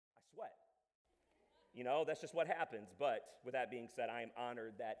That's just what happens. But with that being said, I am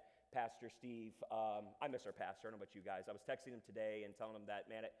honored that Pastor Steve, I miss our pastor. I don't know about you guys. I was texting him today and telling him that,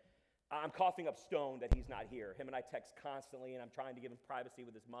 man, I'm coughing up stone that he's not here. Him and I text constantly, and I'm trying to give him privacy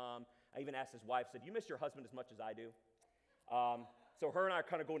with his mom. I even asked his wife, said, you miss your husband as much as I do? So her and I are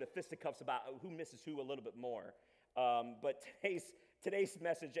kind of going to fisticuffs about who misses who a little bit more. But today's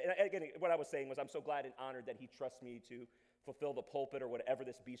message, and again, what I was saying was I'm so glad and honored that he trusts me to fulfill the pulpit or whatever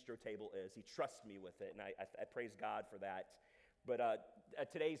this bistro table is. He trusts me with it, and I praise God for that. But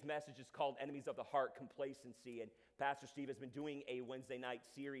today's message is called Enemies of the Heart, Complacency, and Pastor Steve has been doing a Wednesday night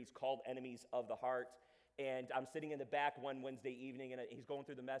series called Enemies of the Heart, and I'm sitting in the back one Wednesday evening, and he's going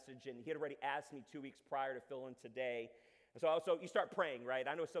through the message, and he had already asked me 2 weeks prior to fill in today. So you start praying, right?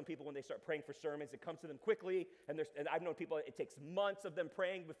 I know some people, when they start praying for sermons, it comes to them quickly, and I've known people, it takes months of them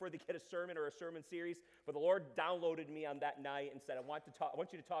praying before they get a sermon or a sermon series, but the Lord downloaded me on that night and said, I want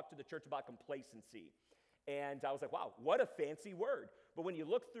you to talk to the church about complacency. And I was like, wow, what a fancy word. But when you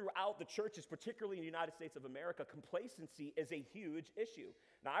look throughout the churches, particularly in the United States of America, complacency is a huge issue.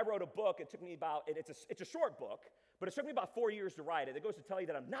 Now, I wrote a book. It took me about, it's a short book, but it took me about 4 years to write it. It goes to tell you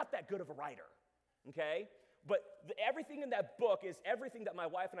that I'm not that good of a writer, okay? But everything in that book is everything that my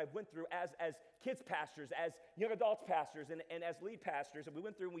wife and I went through as kids pastors, as young adults pastors, and as lead pastors. And we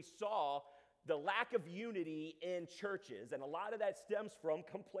went through and we saw the lack of unity in churches, and a lot of that stems from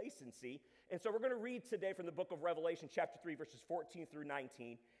complacency. And so we're going to read today from the book of Revelation, chapter 3, verses 14 through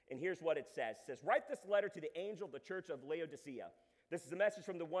 19, and here's what it says. It says, write this letter to the angel of the church of Laodicea. This is a message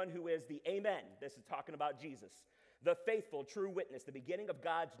from the one who is the Amen. This is talking about Jesus, the faithful, true witness, the beginning of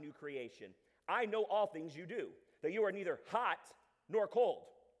God's new creation. I know all things you do, that you are neither hot nor cold.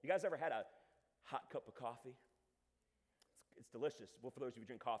 You guys ever had a hot cup of coffee? It's delicious. Well, for those of you who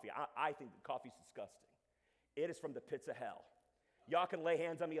drink coffee, I think that coffee's disgusting. It is from the pits of hell. Y'all can lay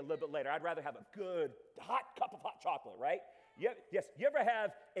hands on me a little bit later. I'd rather have a good hot cup of hot chocolate, right? Yes, you ever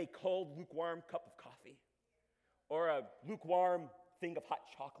have a cold, lukewarm cup of coffee? Or a lukewarm thing of hot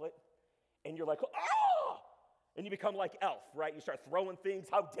chocolate? And you're like, oh! And you become like Elf, right? You start throwing things.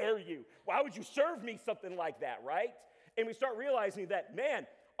 How dare you? Why would you serve me something like that, right? And we start realizing that, man,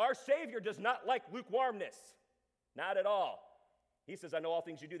 our Savior does not like lukewarmness. Not at all. He says, I know all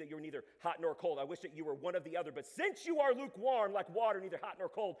things you do, that you're neither hot nor cold. I wish that you were one of the other. But since you are lukewarm, like water, neither hot nor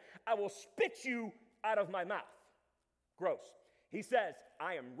cold, I will spit you out of my mouth. Gross. He says,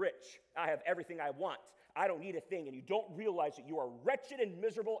 I am rich. I have everything I want. I don't need a thing. And you don't realize that you are wretched and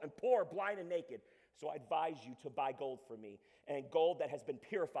miserable and poor, blind and naked. So I advise you to buy gold from me, and gold that has been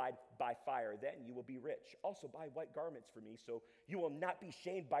purified by fire. Then you will be rich. Also buy white garments for me, so you will not be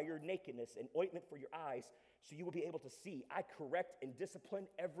shamed by your nakedness, and ointment for your eyes, so you will be able to see. I correct and discipline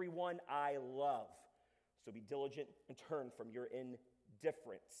everyone I love. So be diligent and turn from your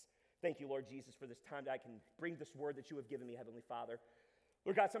indifference. Thank you, Lord Jesus, for this time that I can bring this word that you have given me, Heavenly Father.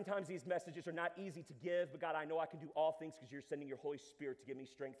 Lord God, sometimes these messages are not easy to give, but God, I know I can do all things because you're sending your Holy Spirit to give me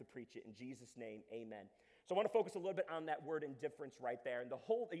strength to preach it. In Jesus' name, amen. So I want to focus a little bit on that word indifference right there. And the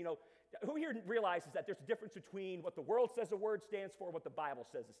whole, who here realizes that there's a difference between what the world says a word stands for and what the Bible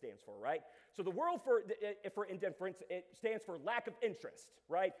says it stands for, right? So the world for indifference, it stands for lack of interest,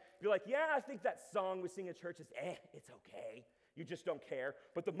 right? You're like, yeah, I think that song we sing in church is, it's okay. You just don't care.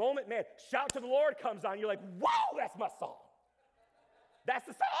 But the moment, man, Shout to the Lord comes on, you're like, wow, that's my song. That's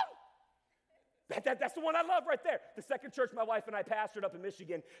the song. That's the one I love right there. The second church my wife and I pastored up in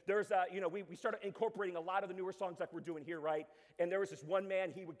Michigan, there's, we started incorporating a lot of the newer songs like we're doing here, right? And there was this one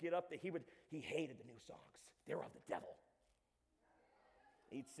man, he would get up, he hated the new songs. They were of the devil.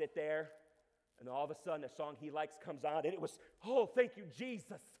 He'd sit there, and all of a sudden, a song he likes comes on, and it was, oh, thank you,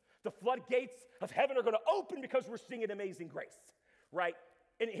 Jesus. The floodgates of heaven are going to open because we're singing Amazing Grace, right?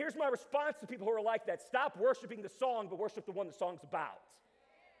 And here's my response to people who are like that. Stop worshiping the song, but worship the one the song's about.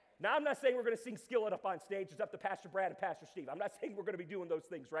 Now, I'm not saying we're going to sing Skillet up on stage. It's up to Pastor Brad and Pastor Steve. I'm not saying we're going to be doing those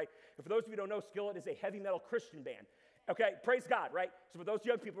things, right? And for those of you who don't know, Skillet is a heavy metal Christian band. Okay, praise God, right? So for those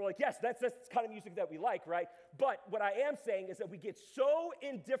young people who are like, yes, that's the kind of music that we like, right? But what I am saying is that we get so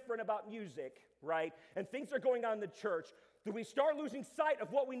indifferent about music, right? And things are going on in the church that we start losing sight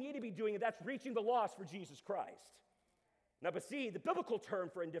of what we need to be doing, and that's reaching the lost for Jesus Christ. Now, but see, the biblical term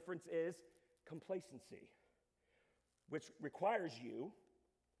for indifference is complacency, which requires you,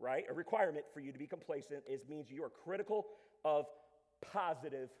 right? A requirement for you to be complacent means you are critical of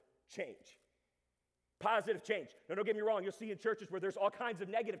positive change. Positive change. Now, don't get me wrong. You'll see in churches where there's all kinds of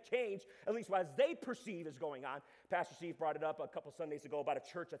negative change, at least as they perceive is going on. Pastor Steve brought it up a couple Sundays ago about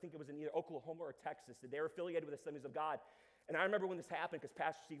a church, I think it was in either Oklahoma or Texas, that they were affiliated with the Assemblies of God. And I remember when this happened, because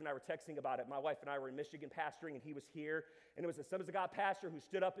Pastor Steve and I were texting about it. My wife and I were in Michigan pastoring, and he was here. And it was a Assemblies of God pastor who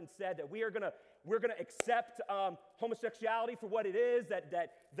stood up and said that we're gonna accept homosexuality for what it is,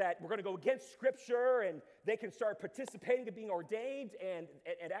 that we're gonna go against Scripture, and they can start participating in being ordained. And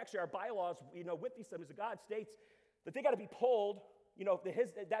actually, our bylaws, with the Assemblies of God states that they got to be pulled.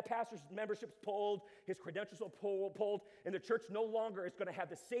 That pastor's membership's pulled, his credentials are pulled, and the church no longer is going to have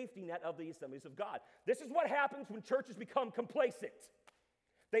the safety net of the Assemblies of God. This is what happens when churches become complacent.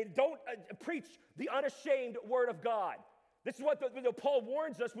 They don't preach the unashamed word of God. This is what Paul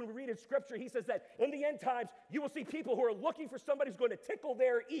warns us when we read in Scripture. He says that in the end times, you will see people who are looking for somebody who's going to tickle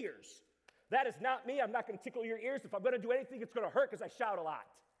their ears. That is not me. I'm not going to tickle your ears. If I'm going to do anything, it's going to hurt because I shout a lot.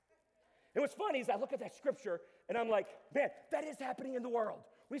 And what's funny is I look at that Scripture, and I'm like, man, that is happening in the world.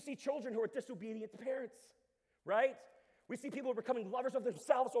 We see children who are disobedient to parents, right? We see people becoming lovers of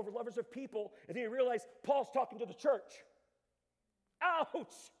themselves over lovers of people, and then you realize Paul's talking to the church.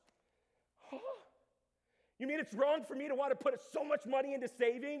 Ouch! Huh? You mean it's wrong for me to want to put so much money into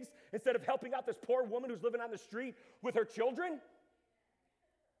savings instead of helping out this poor woman who's living on the street with her children?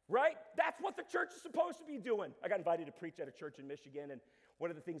 Right? That's what the church is supposed to be doing. I got invited to preach at a church in Michigan, and one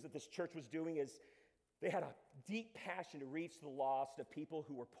of the things that this church was doing is they had a deep passion to reach the lost of people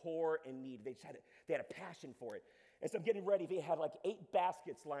who were poor and needy. They had a passion for it. And so I'm getting ready. They had like 8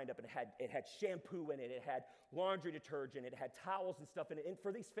 baskets lined up, and it had shampoo in it. It had laundry detergent. It had towels and stuff in it. And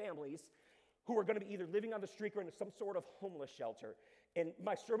for these families who are going to be either living on the street or in some sort of homeless shelter. And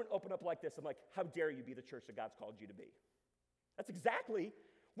my sermon opened up like this. I'm like, how dare you be the church that God's called you to be? That's exactly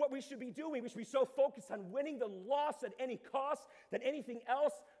what we should be doing. We should be so focused on winning the lost at any cost that anything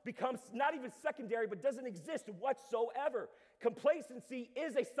else becomes not even secondary, but doesn't exist whatsoever. Complacency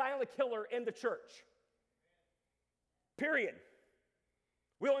is a silent killer in the church. Period.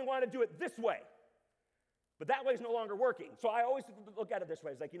 We only want to do it this way. But that way is no longer working. So I always look at it this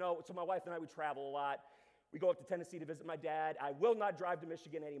way. It's like, so my wife and I, we travel a lot. We go up to Tennessee to visit my dad. I will not drive to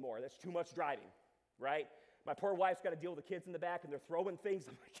Michigan anymore. That's too much driving, right? My poor wife's got to deal with the kids in the back, and they're throwing things.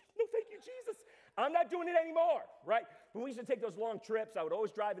 I'm like, no, thank you, Jesus. I'm not doing it anymore, right? When we used to take those long trips, I would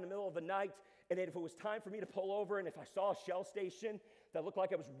always drive in the middle of the night, and then if it was time for me to pull over, and if I saw a Shell station that looked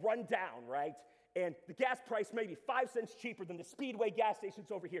like it was run down, right? And the gas price may be 5 cents cheaper than the Speedway gas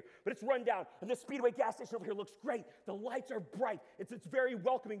stations over here, but it's run down, and the Speedway gas station over here looks great. The lights are bright. It's very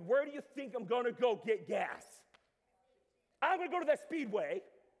welcoming. Where do you think I'm going to go get gas? I'm going to go to that Speedway.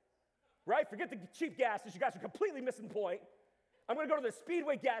 Right? Forget the cheap gases. You guys are completely missing the point. I'm going to go to the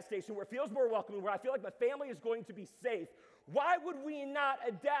Speedway gas station where it feels more welcoming, where I feel like my family is going to be safe. Why would we not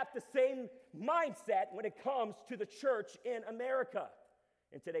adapt the same mindset when it comes to the church in America?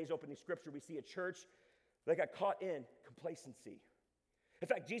 In today's opening scripture, we see a church that got caught in complacency. In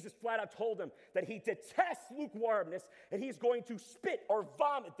fact, Jesus flat out told them that he detests lukewarmness and he's going to spit or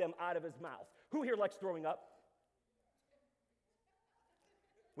vomit them out of his mouth. Who here likes throwing up?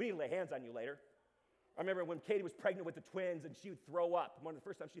 We need to lay hands on you later. I remember when Katie was pregnant with the twins and she would throw up. One of the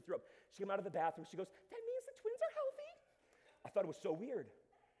first times she threw up, she came out of the bathroom. She goes, that means the twins are healthy? I thought it was so weird.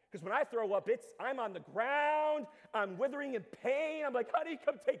 Because when I throw up, I'm on the ground. I'm withering in pain. I'm like, honey,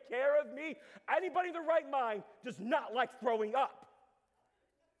 come take care of me. Anybody in the right mind does not like throwing up.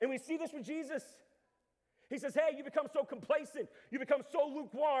 And we see this with Jesus. He says, hey, you become so complacent, you become so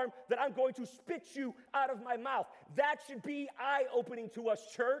lukewarm that I'm going to spit you out of my mouth. That should be eye-opening to us,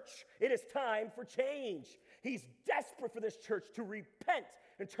 church. It is time for change. He's desperate for this church to repent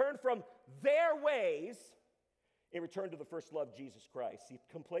and turn from their ways and return to the first love, Jesus Christ. See,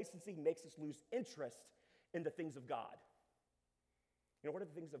 complacency makes us lose interest in the things of God. What are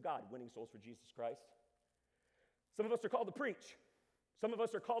the things of God? Winning souls for Jesus Christ. Some of us are called to preach. Some of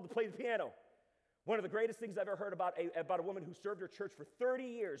us are called to play the piano. One of the greatest things I've ever heard about a woman who served her church for 30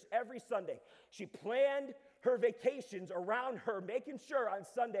 years, every Sunday. She planned her vacations around her, making sure on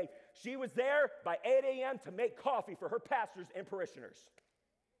Sunday she was there by 8 a.m. to make coffee for her pastors and parishioners.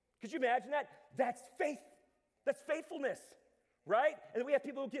 Could you imagine that? That's faith. That's faithfulness, right? And we have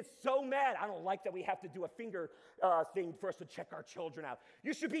people who get so mad. I don't like that we have to do a finger thing for us to check our children out.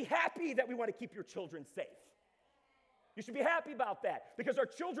 You should be happy that we want to keep your children safe. You should be happy about that because our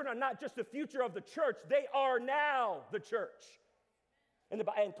children are not just the future of the church. They are now the church. And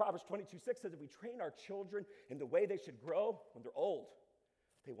Proverbs 22:6 says if we train our children in the way they should grow, when they're old,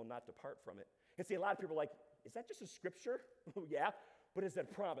 they will not depart from it. And see, a lot of people are like, is that just a scripture? Yeah, but is that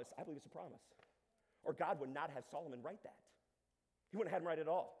a promise? I believe it's a promise. Or God would not have Solomon write that. He wouldn't have had him write it at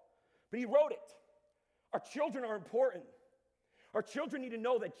all. But he wrote it. Our children are important. Our children need to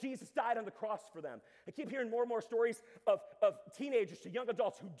know that Jesus died on the cross for them. I keep hearing more and more stories of teenagers to young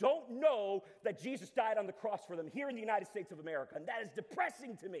adults who don't know that Jesus died on the cross for them here in the United States of America, and that is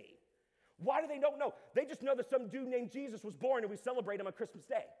depressing to me. Why do they don't know? They just know that some dude named Jesus was born and we celebrate him on Christmas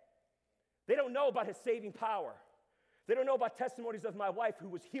Day. They don't know about his saving power. They don't know about testimonies of my wife who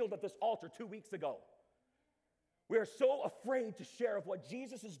was healed at this altar 2 weeks ago. We are so afraid to share of what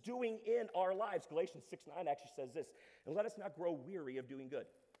Jesus is doing in our lives. Galatians 6:9 actually says this, and let us not grow weary of doing good.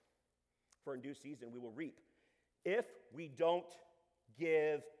 For in due season we will reap if we don't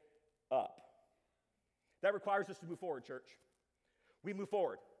give up. That requires us to move forward, church. We move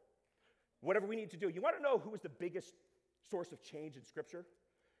forward. Whatever we need to do. You want to know who was the biggest source of change in Scripture?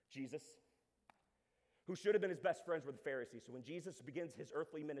 Jesus. Who should have been his best friends were the Pharisees. So when Jesus begins his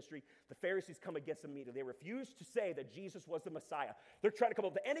earthly ministry, the Pharisees come against him immediately. They refuse to say that Jesus was the Messiah. They're trying to come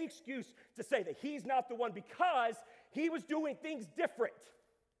up with any excuse to say that he's not the one because he was doing things different.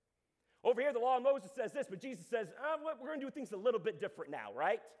 Over here, the law of Moses says this, but Jesus says, we're going to do things a little bit different now,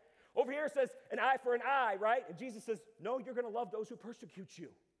 right? Over here it says an eye for an eye, right? And Jesus says, no, you're going to love those who persecute you,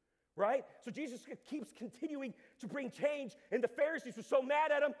 right? So Jesus keeps continuing to bring change, and the Pharisees were so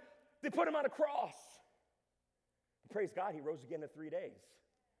mad at him, they put him on a cross. Praise God, he rose again in 3 days.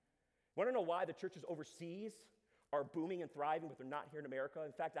 Want to know why the churches overseas are booming and thriving, but they're not here in America?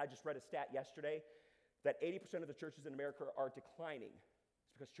 In fact, I just read a stat yesterday that 80% of the churches in America are declining.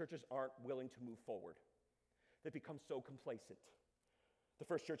 It's because churches aren't willing to move forward. They've become so complacent. The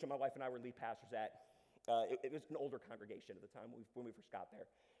first church that my wife and I were lead pastors at, it was an older congregation at the time when we first got there.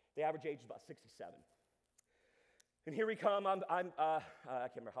 The average age is about 67. And here we come. I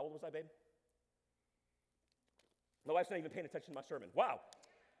can't remember. How old was I, babe? My wife's not even paying attention to my sermon. Wow.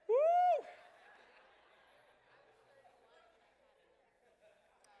 Woo!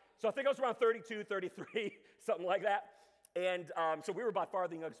 So I think I was around 32, 33, something like that. And so we were by far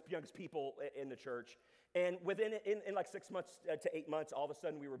the youngest people in the church. And within in like 6 months to 8 months, all of a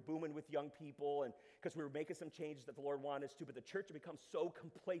sudden we were booming with young people, and because we were making some changes that the Lord wanted us to, but the church had become so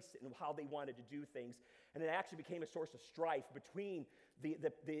complacent in how they wanted to do things, and it actually became a source of strife between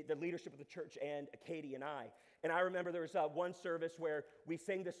the leadership of the church and Katie and I. And I remember there was one service where we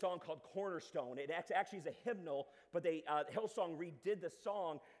sang this song called Cornerstone. It actually is a hymnal, but Hillsong redid the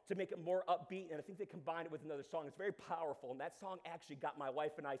song to make it more upbeat, and I think they combined it with another song. It's very powerful, and that song actually got my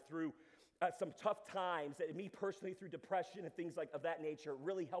wife and I through some tough times, me personally through depression and things of that nature. It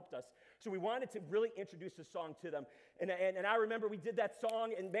really helped us. So we wanted to really introduce the song to them. And I remember we did that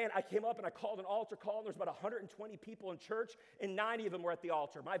song, and man, I came up and I called an altar call, and there was about 120 people in church, and 90 of them were at the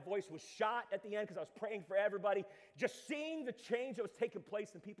altar. My voice was shot at the end because I was praying for everybody. Just seeing the change that was taking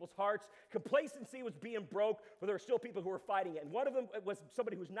place in people's hearts. Complacency was being broke, but there were still people who were fighting it. And one of them was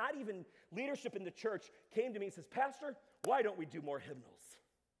somebody who's not even leadership in the church, came to me and says, "Pastor, why don't we do more hymnals?"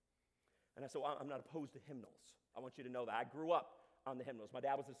 And I said, well, I'm not opposed to hymnals. I want you to know that. I grew up on the hymnals. My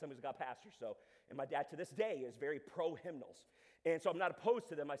dad was the Assemblies of God pastor, and my dad to this day is very pro-hymnals. And so I'm not opposed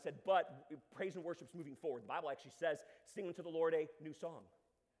to them. I said, but praise and worship's moving forward. The Bible actually says, sing unto the Lord a new song.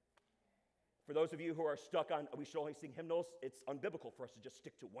 For those of you who are stuck on, we should only sing hymnals, it's unbiblical for us to just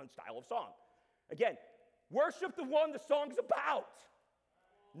stick to one style of song. Again, worship the one the song's about,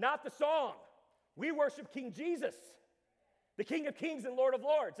 not the song. We worship King Jesus, the King of Kings and Lord of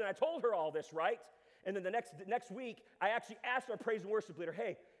Lords. And I told her all this, right? And then the next week, I actually asked our praise and worship leader,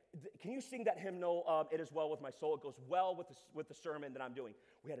 hey, can you sing that hymnal, It Is Well With My Soul? It goes well with the sermon that I'm doing.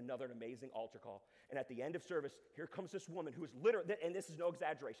 We had another amazing altar call. And at the end of service, here comes this woman who is literally, and this is no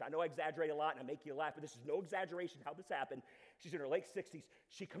exaggeration. I know I exaggerate a lot and I make you laugh, but this is no exaggeration how this happened. She's in her late 60s.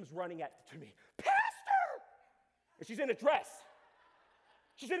 She comes running to me, Pastor! And she's in a dress.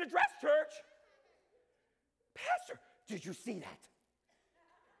 She's in a dress, church. Pastor, did you see that?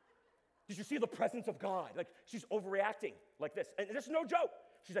 Did you see the presence of God? Like, she's overreacting like this. And this is no joke.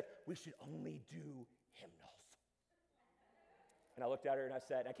 She's like, we should only do hymnals. And I looked at her and I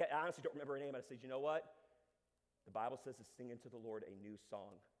said, I honestly don't remember her name. I said, you know what? The Bible says to sing unto the Lord a new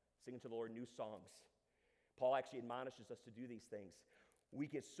song. Sing unto the Lord new songs. Paul actually admonishes us to do these things. We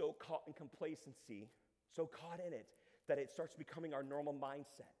get so caught in complacency, so caught in it, that it starts becoming our normal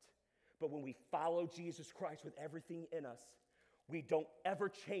mindset. But when we follow Jesus Christ with everything in us, we don't ever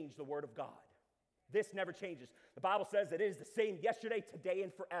change the Word of God. This never changes. The Bible says it is the same yesterday, today,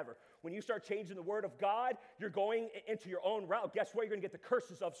 and forever. When you start changing the Word of God, you're going into your own route. Guess what? You're going to get the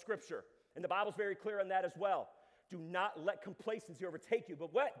curses of Scripture. And the Bible's very clear on that as well. Do not let complacency overtake you.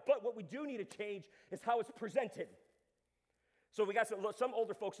 But what we do need to change is how it's presented. So we got some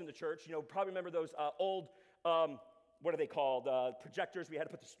older folks in the church. You know, probably remember those old what are they called? Projectors. We had to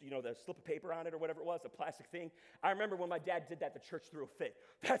put the slip of paper on it or whatever it was, a plastic thing. I remember when my dad did that, the church threw a fit.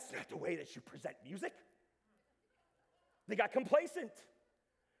 That's not the way that you present music. They got complacent.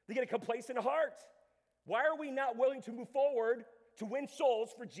 They get a complacent heart. Why are we not willing to move forward to win souls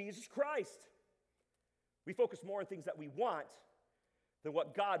for Jesus Christ? We focus more on things that we want than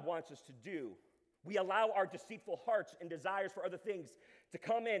what God wants us to do. We allow our deceitful hearts and desires for other things to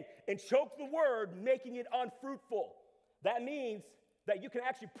come in and choke the word, making it unfruitful. That means that you can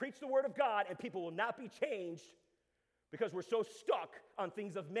actually preach the word of God and people will not be changed because we're so stuck on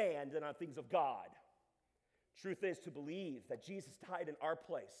things of man than on things of God. Truth is to believe that Jesus died in our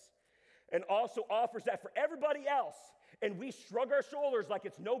place and also offers that for everybody else, and we shrug our shoulders like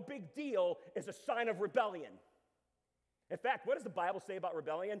it's no big deal, is a sign of rebellion. In fact, what does the Bible say about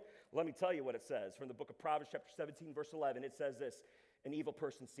rebellion? Let me tell you what it says. From the book of Proverbs, chapter 17, verse 11, it says this: an evil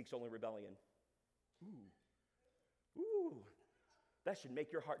person seeks only rebellion. Ooh, that should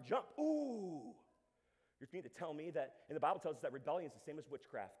make your heart jump. Ooh. You need to tell me that, and the Bible tells us that rebellion is the same as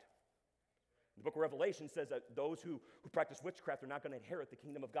witchcraft. The book of Revelation says that those who practice witchcraft are not going to inherit the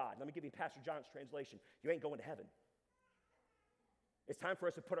kingdom of God. Let me give you Pastor John's translation. You ain't going to heaven. It's time for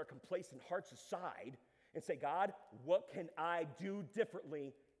us to put our complacent hearts aside and say, God, what can I do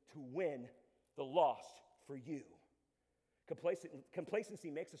differently to win the lost for you? Complacency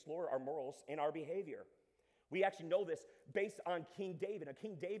makes us lower our morals and our behavior. We actually know this based on King David. Now,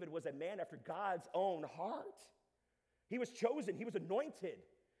 King David was a man after God's own heart. He was chosen. He was anointed.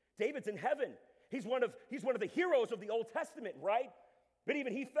 David's in heaven. He's one of the heroes of the Old Testament, right? But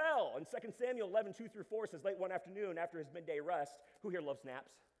even he fell. And 2 Samuel 11, 2-4 says, late one afternoon after his midday rest, who here loves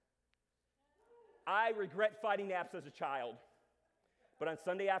naps? I regret fighting naps as a child. But on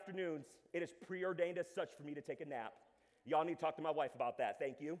Sunday afternoons, it is preordained as such for me to take a nap. Y'all need to talk to my wife about that.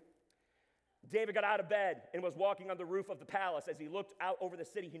 Thank you. David got out of bed and was walking on the roof of the palace. As he looked out over the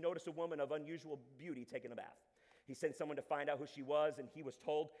city, he noticed a woman of unusual beauty taking a bath. He sent someone to find out who she was, and he was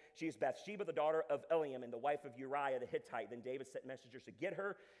told, she is Bathsheba, the daughter of Eliam, and the wife of Uriah the Hittite. Then David sent messengers to get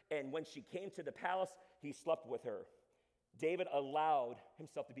her, and when she came to the palace, he slept with her. David allowed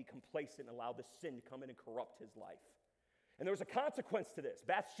himself to be complacent and allowed the sin to come in and corrupt his life. And there was a consequence to this.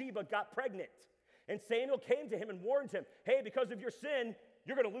 Bathsheba got pregnant, and Samuel came to him and warned him, hey, because of your sin,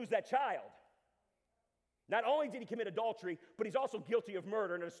 you're going to lose that child. Not only did he commit adultery, but he's also guilty of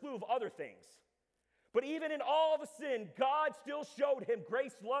murder and a slew of other things. But even in all the sin, God still showed him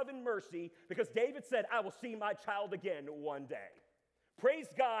grace, love, and mercy because David said, I will see my child again one day. Praise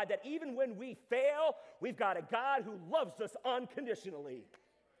God that even when we fail, we've got a God who loves us unconditionally.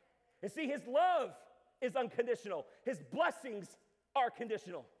 And see, his love is unconditional. His blessings are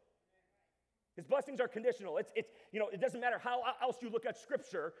conditional. His blessings are conditional. It doesn't matter how else you look at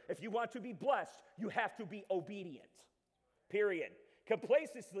Scripture. If you want to be blessed, you have to be obedient. Period.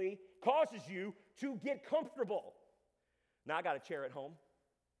 Complacency causes you to get comfortable. Now, I got a chair at home.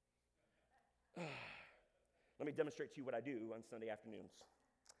 Let me demonstrate to you what I do on Sunday afternoons.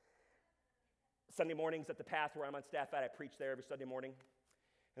 Sunday mornings at the Path where I'm on staff at, I preach there every Sunday morning.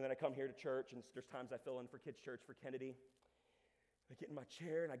 And then I come here to church, and there's times I fill in for kids' church for Kennedy. I get in my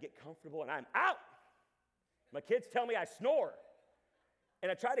chair, and I get comfortable, and I'm out. My kids tell me I snore.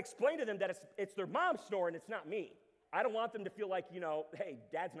 And I try to explain to them that it's their mom snoring, it's not me. I don't want them to feel like, hey,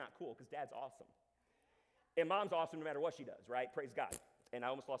 dad's not cool, because dad's awesome. And mom's awesome no matter what she does, right? Praise God. And I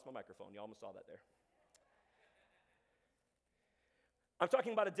almost lost my microphone. You almost saw that there. I'm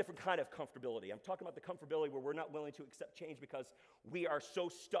talking about a different kind of comfortability. I'm talking about the comfortability where we're not willing to accept change because we are so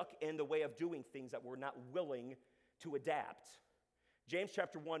stuck in the way of doing things that we're not willing to adapt. James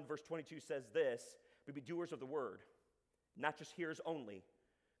chapter 1, verse 22 says this, but be doers of the word, not just hearers only,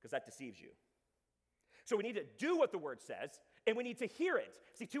 because that deceives you. So we need to do what the word says, and we need to hear it.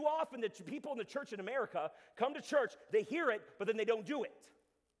 See, too often the people in the church in America come to church, they hear it, but then they don't do it.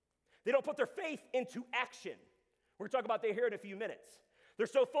 They don't put their faith into action. We're going to talk about they hear it in a few minutes. They're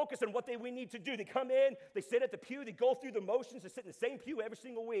so focused on what we need to do. They come in, they sit at the pew, they go through the motions, they sit in the same pew every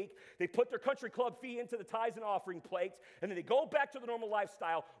single week. They put their country club fee into the tithes and offering plates, and then they go back to the normal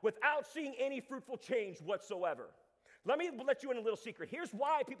lifestyle without seeing any fruitful change whatsoever. Let me let you in a little secret. Here's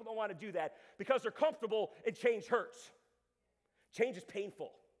why people don't want to do that. Because they're comfortable and change hurts. Change is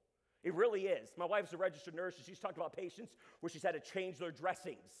painful. It really is. My wife's a registered nurse, and she's talked about patients where she's had to change their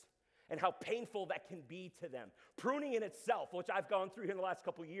dressings and how painful that can be to them. Pruning in itself, which I've gone through here in the last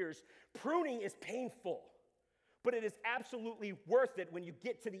couple of years, pruning is painful. But it is absolutely worth it when you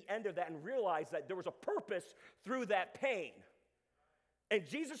get to the end of that and realize that there was a purpose through that pain. And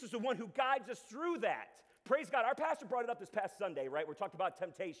Jesus is the one who guides us through that. Praise God. Our pastor brought it up this past Sunday, right? We talked about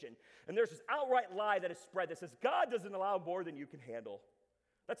temptation. And there's this outright lie that is spread that says God doesn't allow more than you can handle.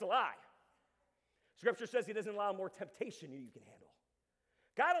 That's a lie. Scripture says he doesn't allow more temptation than you can handle.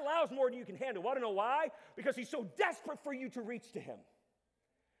 God allows more than you can handle. Want to know why? Because he's so desperate for you to reach to him.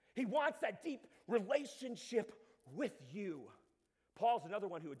 He wants that deep relationship with you. Paul's another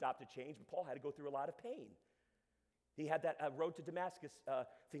one who adopted change, but Paul had to go through a lot of pain. He had that road to Damascus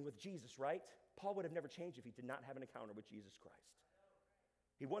thing with Jesus, right? Paul would have never changed if he did not have an encounter with Jesus Christ.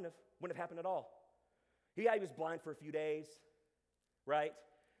 He wouldn't have happened at all. He was blind for a few days, right?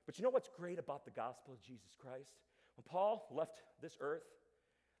 But you know what's great about the gospel of Jesus Christ? When Paul left this earth,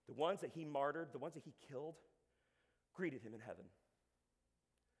 the ones that he martyred, the ones that he killed, greeted him in heaven.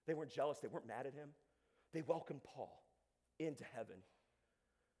 They weren't jealous. They weren't mad at him. They welcomed Paul into heaven.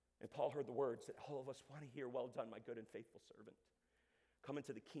 And Paul heard the words that all of us want to hear, well done, my good and faithful servant. Come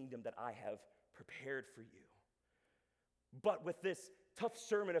into the kingdom that I have prepared for you. But with this tough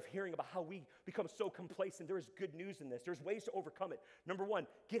sermon of hearing about how we become so complacent, there is good news in this. There's ways to overcome it. Number one,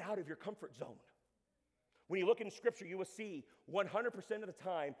 get out of your comfort zone. When you look in Scripture, you will see 100% of the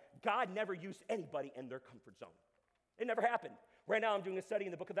time, God never used anybody in their comfort zone. It never happened. Right now, I'm doing a study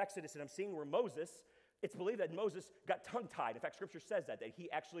in the book of Exodus, and I'm seeing where it's believed that Moses got tongue-tied. In fact, Scripture says that he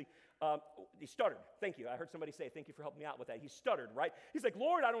actually, he stuttered. Thank you. I heard somebody say, thank you for helping me out with that. He stuttered, right? He's like,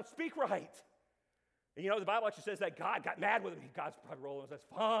 Lord, I don't speak right. And the Bible actually says that God got mad with him. God's probably rolling and says,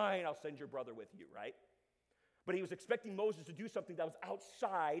 fine, I'll send your brother with you, right? But he was expecting Moses to do something that was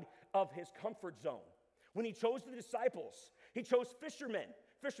outside of his comfort zone. When he chose the disciples, he chose fishermen.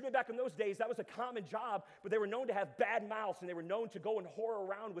 Fishermen back in those days, that was a common job, but they were known to have bad mouths, and they were known to go and whore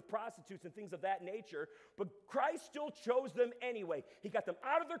around with prostitutes and things of that nature. But Christ still chose them anyway. He got them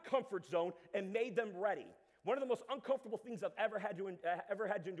out of their comfort zone and made them ready. One of the most uncomfortable things I've ever had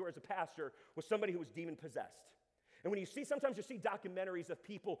to endure as a pastor was somebody who was demon-possessed. And when sometimes you see documentaries of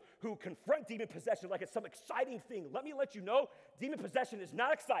people who confront demon possession like it's some exciting thing. Let me let you know, demon possession is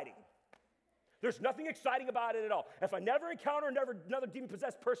not exciting. There's nothing exciting about it at all. If I never encounter another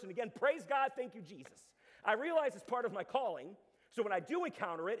demon-possessed person again, praise God, thank you, Jesus. I realize it's part of my calling, so when I do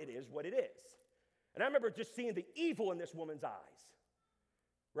encounter it, it is what it is. And I remember just seeing the evil in this woman's eyes,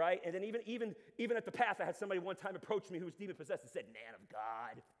 right? And then even at the path, I had somebody one time approach me who was demon-possessed and said, man of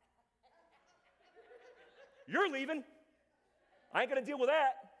God, you're leaving. I ain't going to deal with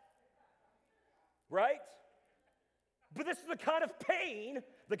that, right? But this is the kind of pain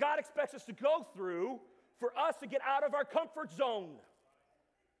that God expects us to go through for us to get out of our comfort zone,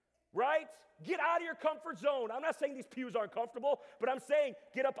 right? Get out of your comfort zone. I'm not saying these pews aren't comfortable, but I'm saying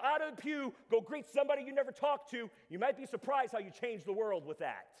get up out of the pew, go greet somebody you never talked to. You might be surprised how you change the world with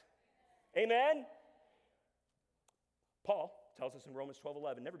that. Amen? Paul tells us in Romans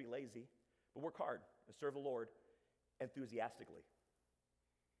 12:11, never be lazy, but work hard and serve the Lord enthusiastically,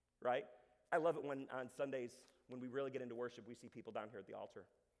 right? I love it when on Sundays, when we really get into worship, we see people down here at the altar.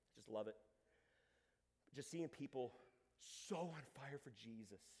 Just love it. Just seeing people so on fire for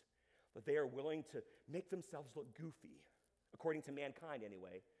Jesus that they are willing to make themselves look goofy, according to mankind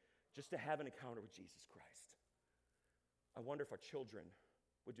anyway, just to have an encounter with Jesus Christ. I wonder if our children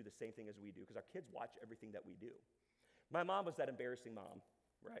would do the same thing as we do, because our kids watch everything that we do. My mom was that embarrassing mom,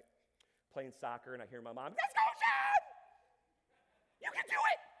 right? Playing soccer, and I hear my mom, let's go, Sean! You can do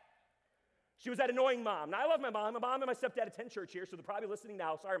it! She was that annoying mom. Now, I love my mom. My mom and my stepdad attend church here, so they're probably listening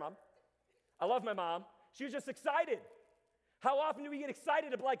now. Sorry, Mom. I love my mom. She was just excited. How often do we get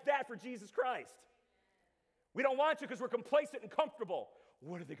excited like that for Jesus Christ? We don't want to because we're complacent and comfortable.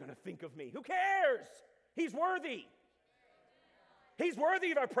 What are they going to think of me? Who cares? He's worthy. He's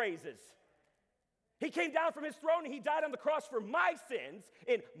worthy of our praises. He came down from his throne and he died on the cross for my sins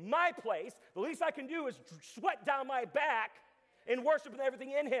in my place. The least I can do is sweat down my back and worship with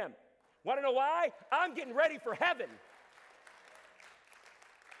everything in him. Want to know why? I'm getting ready for heaven.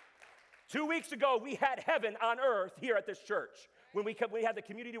 2 weeks ago, we had heaven on earth here at this church when we had the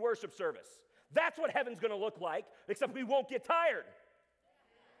community worship service. That's what heaven's going to look like, except we won't get tired.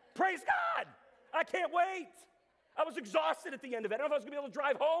 Praise God. I can't wait. I was exhausted at the end of it. I don't know if I was going to be able to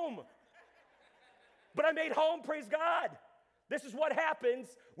drive home. But I made home, praise God. This is what happens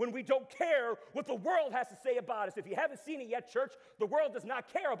when we don't care what the world has to say about us. If you haven't seen it yet, church, the world does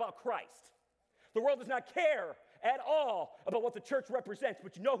not care about Christ. The world does not care at all about what the church represents.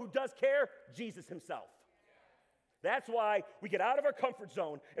 But you know who does care? Jesus himself. That's why we get out of our comfort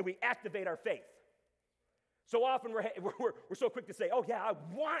zone and we activate our faith. So often we're so quick to say, oh yeah, I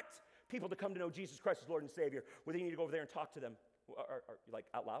want people to come to know Jesus Christ as Lord and Savior. Well, then you need to go over there and talk to them. Are like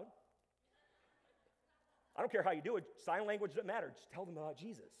out loud? I don't care how you do it. Sign language doesn't matter. Just tell them about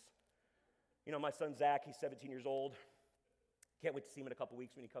Jesus. You know, my son Zach, he's 17 years old. Can't wait to see him in a couple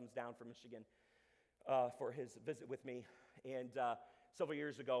weeks when he comes down from Michigan for his visit with me. And several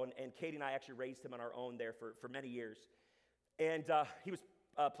years ago, and Katie and I actually raised him on our own there for many years. And he was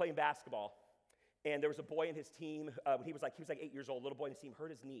playing basketball. And there was a boy in his team, he was like 8 years old, a little boy in his team,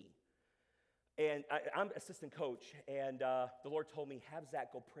 hurt his knee. And I'm assistant coach, and the Lord told me, have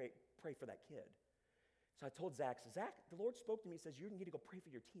Zach go pray for that kid. So I told Zach, the Lord spoke to me, he says, you need to go pray for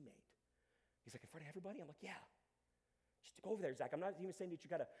your teammate. He's like, in front of everybody? I'm like, yeah. Just go over there, Zach. I'm not even saying that you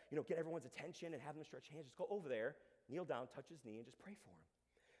got to, get everyone's attention and have them stretch hands. Just go over there, kneel down, touch his knee, and just pray for him.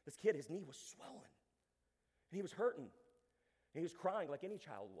 This kid, his knee was swollen, and he was hurting, and he was crying like any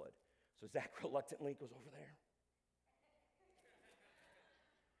child would. So Zach reluctantly goes over there,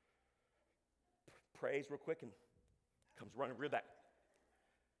 prays real quick, and comes running real back.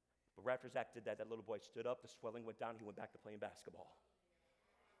 But right after Zach did that, that little boy stood up, the swelling went down, he went back to playing basketball.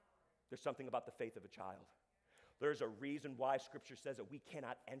 There's something about the faith of a child. There's a reason why Scripture says that we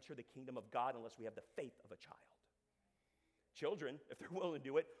cannot enter the kingdom of God unless we have the faith of a child. Children, if they're willing to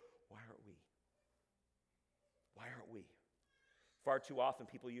do it, why aren't we? Why aren't we? Far too often,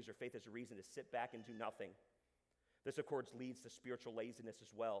 people use their faith as a reason to sit back and do nothing. This, of course, leads to spiritual laziness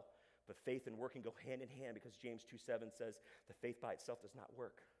as well. But faith and working go hand in hand because James 2:7 says the faith by itself does not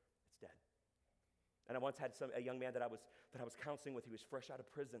work. It's dead. And I once had a young man that I was counseling with. He was fresh out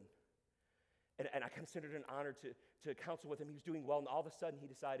of prison. And I considered it an honor to counsel with him. He was doing well, and all of a sudden he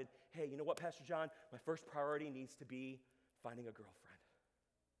decided, hey, you know what, Pastor John? My first priority needs to be finding a girlfriend.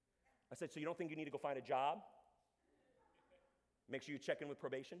 I said, so you don't think you need to go find a job? Make sure you check in with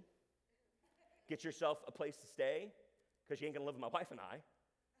probation. Get yourself a place to stay, because you ain't going to live with my wife and I.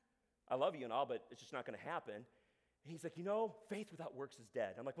 I love you and all, but it's just not going to happen. And he's like, faith without works is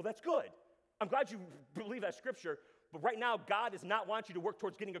dead. I'm like, well, that's good. I'm glad you believe that scripture, but right now, God does not want you to work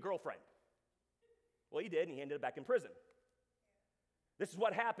towards getting a girlfriend. Well, he did, and he ended up back in prison. This is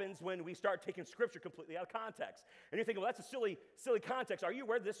what happens when we start taking scripture completely out of context. And you're thinking, well, that's a silly context. Are you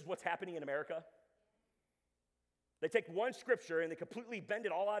aware this is what's happening in America? They take one scripture and they completely bend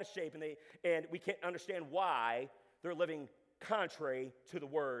it all out of shape, and we can't understand why they're living contrary to the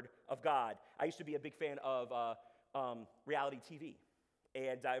word of God. I used to be a big fan of reality TV.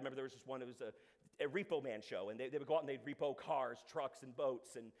 And I remember there was this one, it was a Repo Man show, and they would go out and they'd repo cars, trucks, and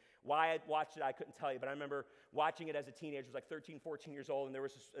boats. And why I watched it, I couldn't tell you, but I remember watching it as a teenager. I was like 13, 14 years old, and there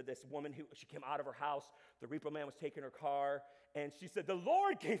was this woman she came out of her house. The Repo Man was taking her car, and she said, the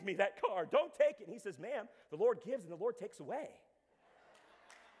Lord gave me that car. Don't take it. And he says, ma'am, the Lord gives and the Lord takes away.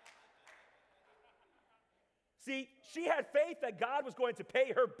 See, she had faith that God was going to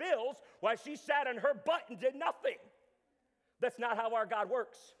pay her bills while she sat on her butt and did nothing. That's not how our God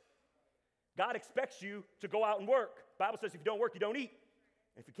works. God expects you to go out and work. The Bible says if you don't work, you don't eat.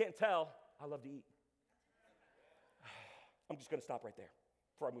 And if you can't tell, I love to eat. I'm just going to stop right there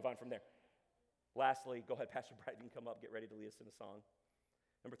before I move on from there. Lastly, go ahead, Pastor Brad, you can come up, get ready to lead us in a song.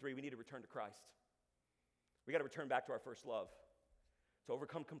 Number 3, we need to return to Christ. We got to return back to our first love, to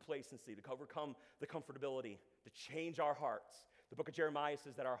overcome complacency, to overcome the comfortability, to change our hearts. The book of Jeremiah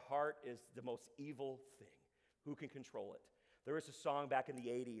says that our heart is the most evil thing. Who can control it? There was a song back in the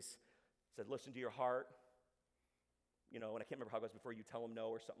 80s that said, listen to your heart. And I can't remember how it goes before you tell them no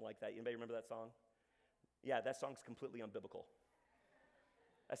or something like that. Anybody remember that song? Yeah, that song's completely unbiblical.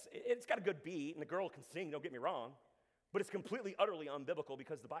 It's got a good beat, and the girl can sing, don't get me wrong, but it's completely, utterly unbiblical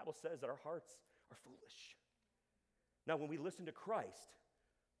because the Bible says that our hearts are foolish. Now, when we listen to Christ,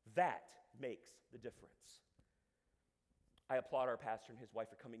 that makes the difference. I applaud our pastor and his wife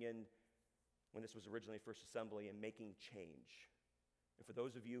for coming in when this was originally First Assembly and making change. And for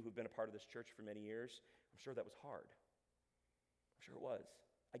those of you who've been a part of this church for many years, I'm sure that was hard. I'm sure it was.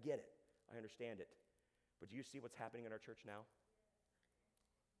 I get it. I understand it. But do you see what's happening in our church now?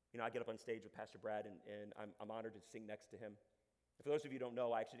 I get up on stage with Pastor Brad, and I'm honored to sing next to him. And for those of you who don't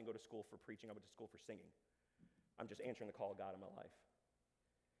know, I actually didn't go to school for preaching. I went to school for singing. I'm just answering the call of God in my life.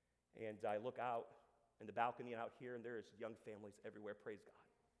 And I look out in the balcony and out here, and there's young families everywhere. Praise God.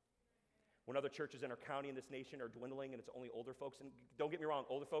 When other churches in our county and this nation are dwindling and it's only older folks, and don't get me wrong,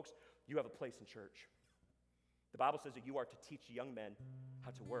 older folks, you have a place in church. The Bible says that you are to teach young men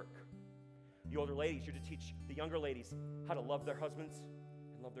how to work. You older ladies, you're to teach the younger ladies how to love their husbands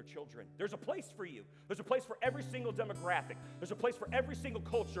and love their children. There's a place for you. There's a place for every single demographic. There's a place for every single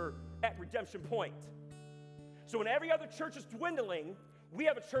culture at Redemption Point. So when every other church is dwindling, we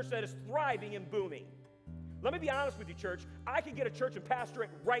have a church that is thriving and booming. Let me be honest with you, church. I can get a church and pastor it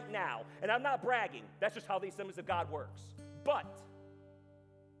right now, and I'm not bragging. That's just how the Assemblies of God works. But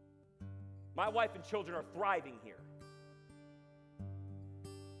my wife and children are thriving here.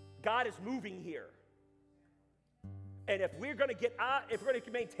 God is moving here. And if we're going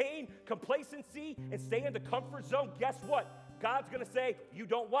to maintain complacency and stay in the comfort zone, guess what? God's going to say, you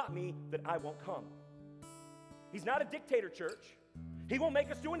don't want me, then I won't come. He's not a dictator, church. He won't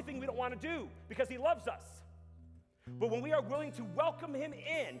make us do anything we don't want to do because he loves us. But when we are willing to welcome him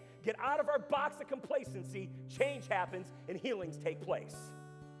in, get out of our box of complacency, change happens and healings take place.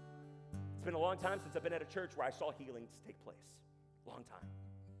 It's been a long time since I've been at a church where I saw healings take place. Long time.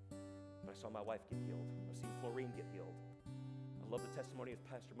 But I saw my wife get healed. I've seen Florine get healed. I love the testimony of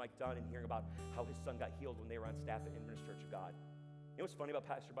Pastor Mike Dunn and hearing about how his son got healed when they were on staff at Inverness Church of God. You know what's funny about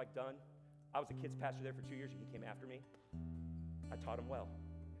Pastor Mike Dunn? I was a kids pastor there for 2 years and he came after me. I taught him well.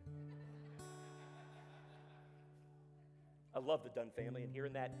 I love the Dunn family, and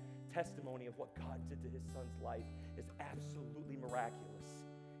hearing that testimony of what God did to his son's life is absolutely miraculous.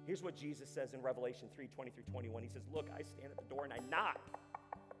 Here's what Jesus says in Revelation 3:20-21. He says, look, I stand at the door and I knock.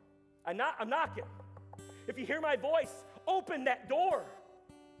 I'm knocking. If you hear my voice, open that door.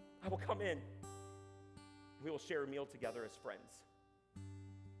 I will come in. We will share a meal together as friends. I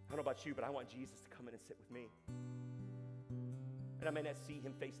don't know about you, but I want Jesus to come in and sit with me. And I may not see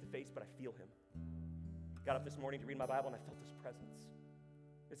him face to face, but I feel him. Got up this morning to read my Bible, and I felt his presence.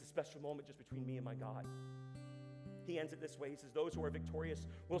 It's a special moment just between me and my God. He ends it this way. He says, those who are victorious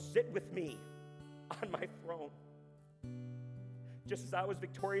will sit with me on my throne. Just as I was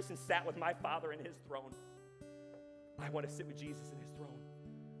victorious and sat with my Father in his throne, I want to sit with Jesus in his throne.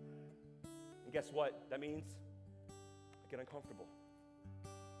 And guess what? That means I get uncomfortable.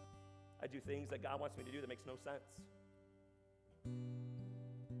 I do things that God wants me to do that makes no sense.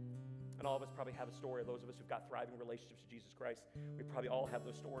 And all of us probably have a story. Those of us who've got thriving relationships with Jesus Christ, we probably all have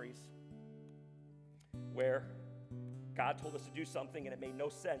those stories where God told us to do something and it made no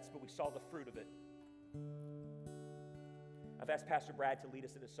sense, but we saw the fruit of it. I've asked Pastor Brad to lead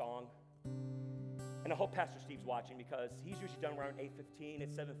us in a song. And I hope Pastor Steve's watching because he's usually done around 8:15.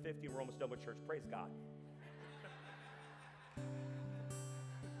 It's 7:50 and we're almost done with church. Praise God.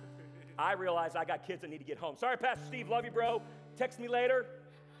 I realize I got kids that need to get home. Sorry, Pastor Steve. Love you, bro. Text me later.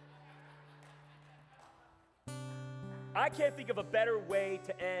 I can't think of a better way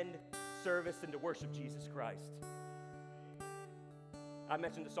to end service than to worship Jesus Christ. I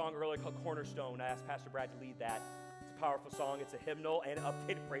mentioned the song earlier called Cornerstone. I asked Pastor Brad to lead that. It's a powerful song. It's a hymnal and an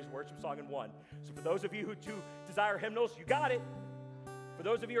updated praise and worship song in one. So for those of you who do desire hymnals, you got it. For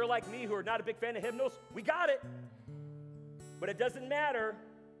those of you who are like me who are not a big fan of hymnals, we got it. But it doesn't matter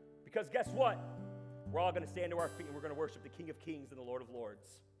because guess what? We're all going to stand to our feet and we're going to worship the King of Kings and the Lord of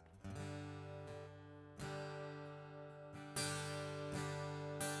Lords.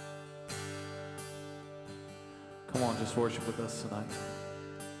 Come on, just worship with us tonight.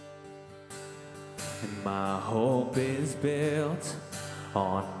 And my hope is built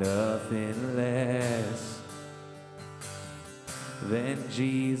on nothing less than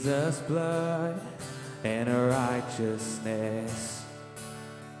Jesus' blood and righteousness.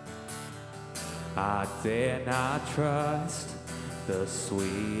 I dare not trust the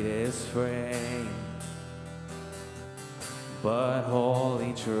sweetest frame, but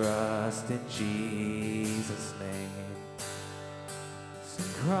wholly trust in Jesus' name. In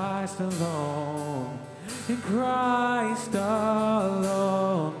Christ alone, in Christ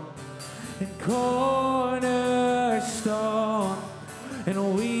alone, in cornerstone,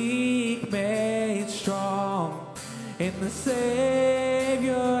 and weak made strong, in the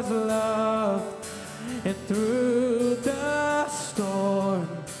Savior's love, and through the storm,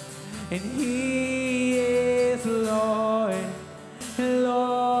 and He is Lord,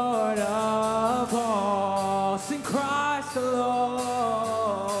 Lord of all. Sing Christ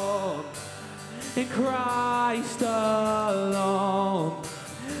alone, in Christ alone,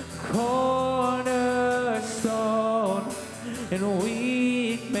 cornerstone, and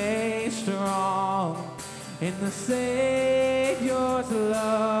weak made strong, in the Savior's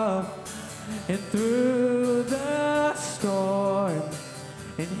love, and through the storm,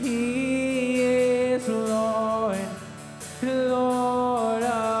 and He is Lord, Lord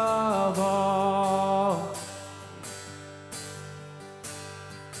of all.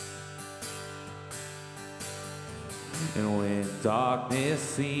 And when darkness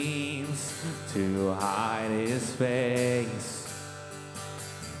seems to hide His face,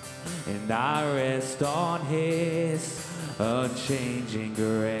 and I rest on His unchanging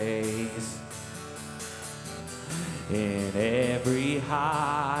grace, in every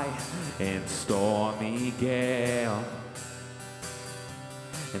high and stormy gale,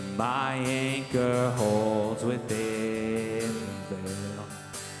 and my anchor holds within the veil,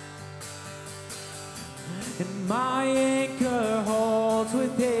 and my anchor holds holds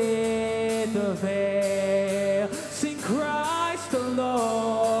within the veil. Sing Christ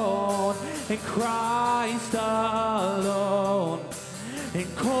alone, and Christ alone,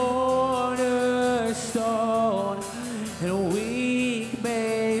 and cornerstone, and weak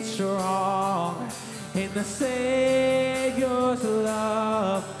made strong in the Savior's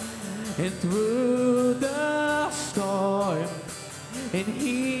love, and through the storm, and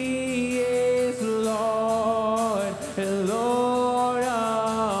He is Lord, and Lord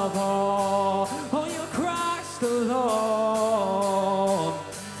of all. Oh, you're Christ alone,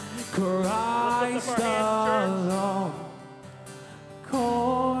 Christ alone,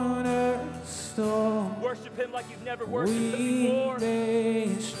 cornerstone. Worship Him like you've never worshipped Him We before.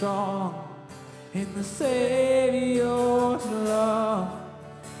 made strong in the Savior's love,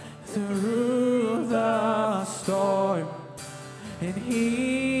 through the storm, and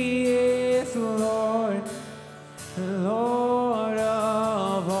He is Lord, Lord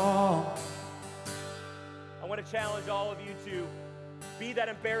of all. I want to challenge all of you to be that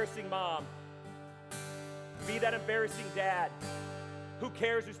embarrassing mom, be that embarrassing dad. Who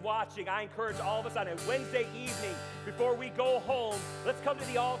cares who's watching? I encourage all of us on a Wednesday evening, before we go home, let's come to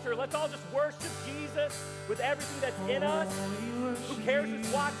the altar. Let's all just worship Jesus with everything that's in us. Who cares who's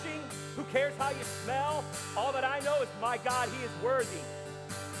watching? Who cares how you smell? All that I know is my God, He is worthy.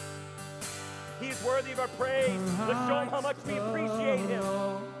 He is worthy of our praise. Let's show Him how much we appreciate Him.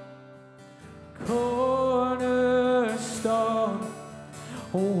 Cornerstone,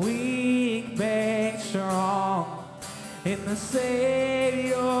 weak made strong in the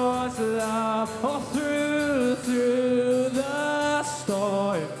Savior's love. Oh, through the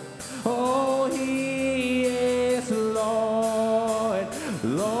storm, oh, He is Lord,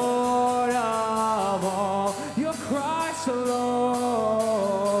 Lord of all. You're Christ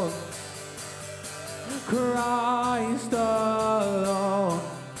alone, Christ alone,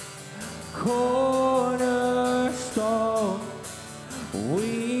 cornerstone,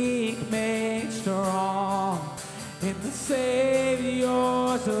 weak made strong in the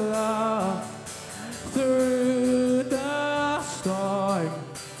Savior's love, through the storm,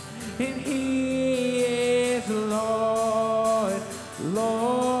 and He is Lord,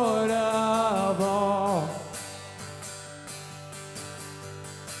 Lord of all,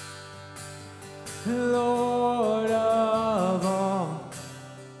 Lord of all.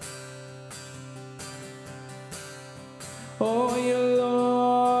 Oh, you're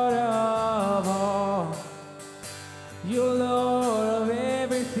Lord of all. You're Lord of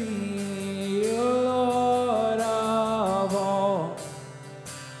everything. You're Lord of all.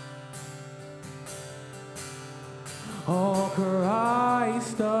 Oh,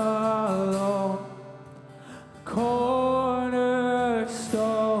 Christ alone,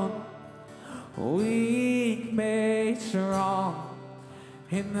 cornerstone, weak made strong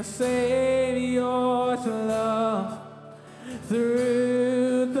in the Savior's love,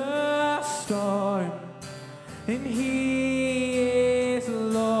 through the storm, and He is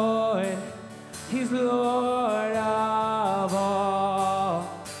Lord, He's Lord of all.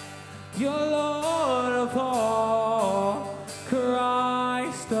 You're Lord of all,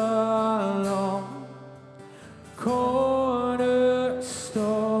 Christ alone,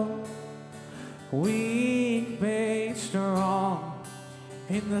 cornerstone, weak made strong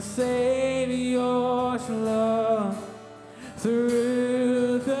in the Savior's love,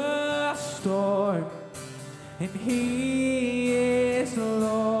 through the storm, and He is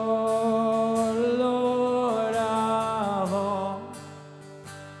Lord, Lord of all.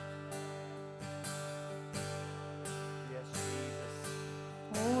 Yes, Jesus.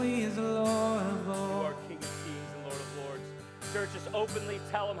 Oh, He is Lord of You all. are King of Kings and Lord of Lords. Church, just openly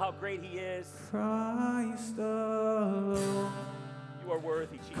tell Him how great He is. Christ alone, You are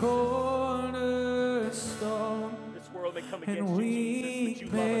worthy, Jesus. cornerstone, This world may come and against you, Jesus, weak but you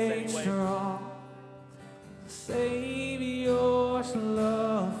love us made anyway. strong. Savior's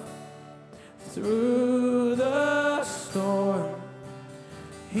love, through the storm,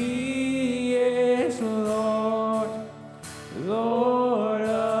 He is Lord, Lord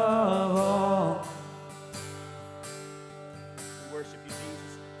of all. We worship you,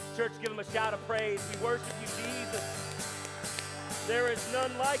 Jesus. Church, give Him a shout of praise. We worship you, Jesus. There is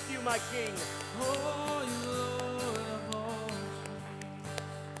none like you, my King. Oh, you Lord of all.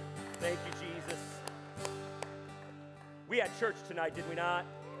 Thank you, Jesus. We had church tonight, did we not?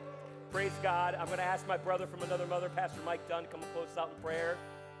 Praise God. I'm going to ask my brother from another mother, Pastor Mike Dunn, to come and close us out in prayer.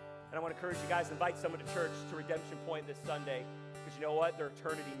 And I want to encourage you guys, invite someone to church to Redemption Point this Sunday, because you know what? Their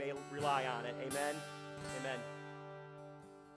eternity may rely on it. Amen? Amen.